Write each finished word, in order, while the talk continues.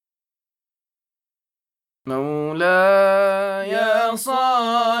مولاي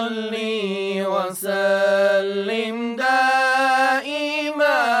صل وسلم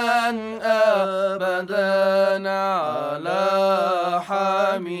دائما أبدا على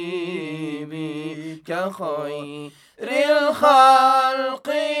حبيبك خير الخلق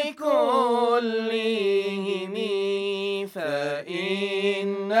كلهم،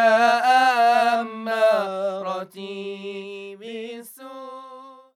 فإن أمرتي